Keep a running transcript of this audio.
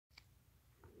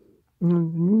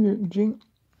New York Jets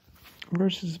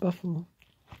versus Buffalo.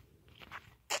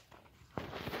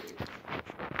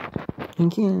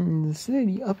 And Kansas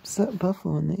City upset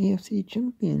Buffalo in the AFC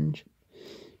Championship.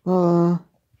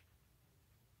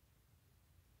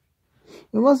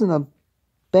 It wasn't a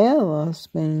bad loss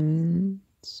by any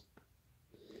means,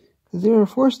 because they were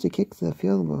forced to kick the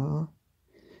field goal.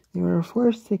 They were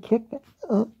forced to kick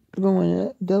going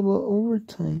at double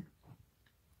overtime.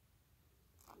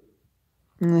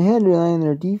 And they had to rely on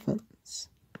their defense.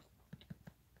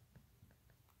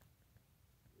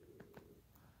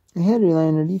 They had to rely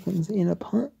on their defense in a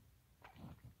punt.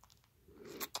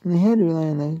 And they had to rely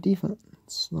on their defense,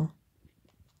 so.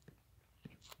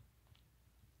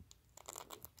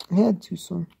 They had to,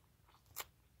 so.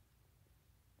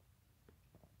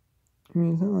 I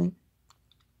mean, it's not like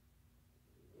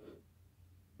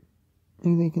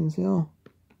they can say, oh,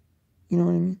 you know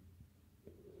what I mean?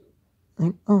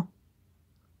 Like, oh,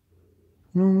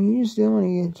 you know, you just didn't want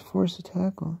to get forced to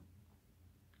tackle.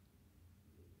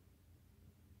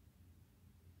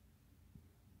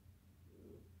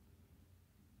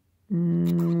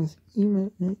 It's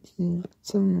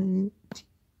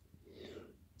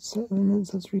 7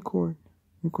 minutes, let's record.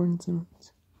 Recording 7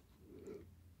 minutes.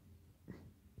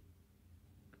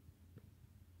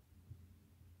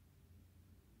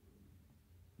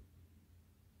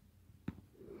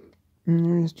 And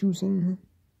there's 2 seconds.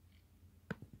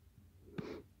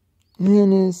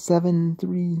 And it's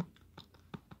 7-3.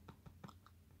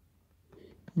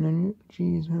 And then,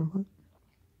 geez, man, what?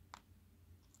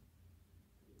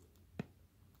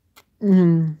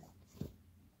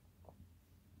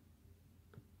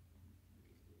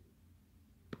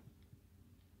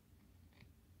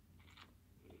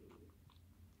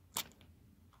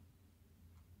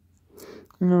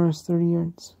 No, it's 30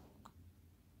 yards.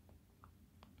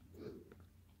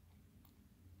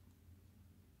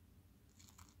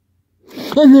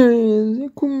 And there it is.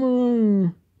 Come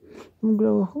on. I'm gonna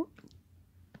grab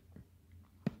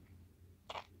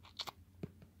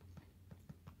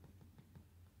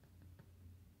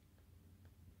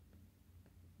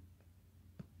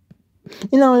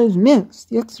a now it's missed.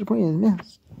 The extra point is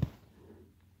missed.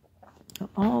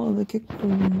 All the kick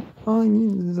from all he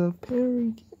needs is a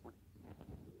parry kick.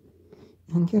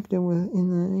 And kicked it in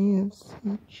the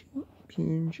AFC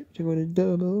Championship to go to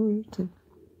double overtime.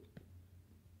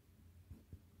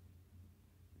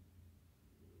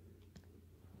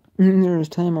 There is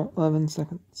time 11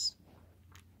 seconds.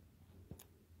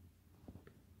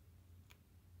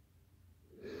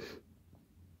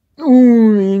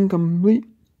 Ooh, incomplete.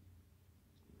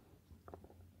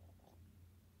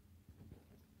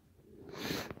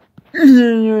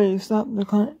 Anyway, stop the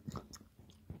clock.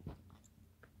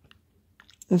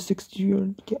 A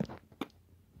 60-yard kick.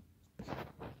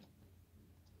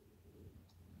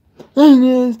 And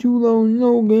it's too low,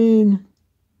 no gain.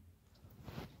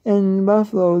 And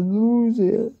Buffalo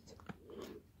loses.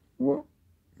 What?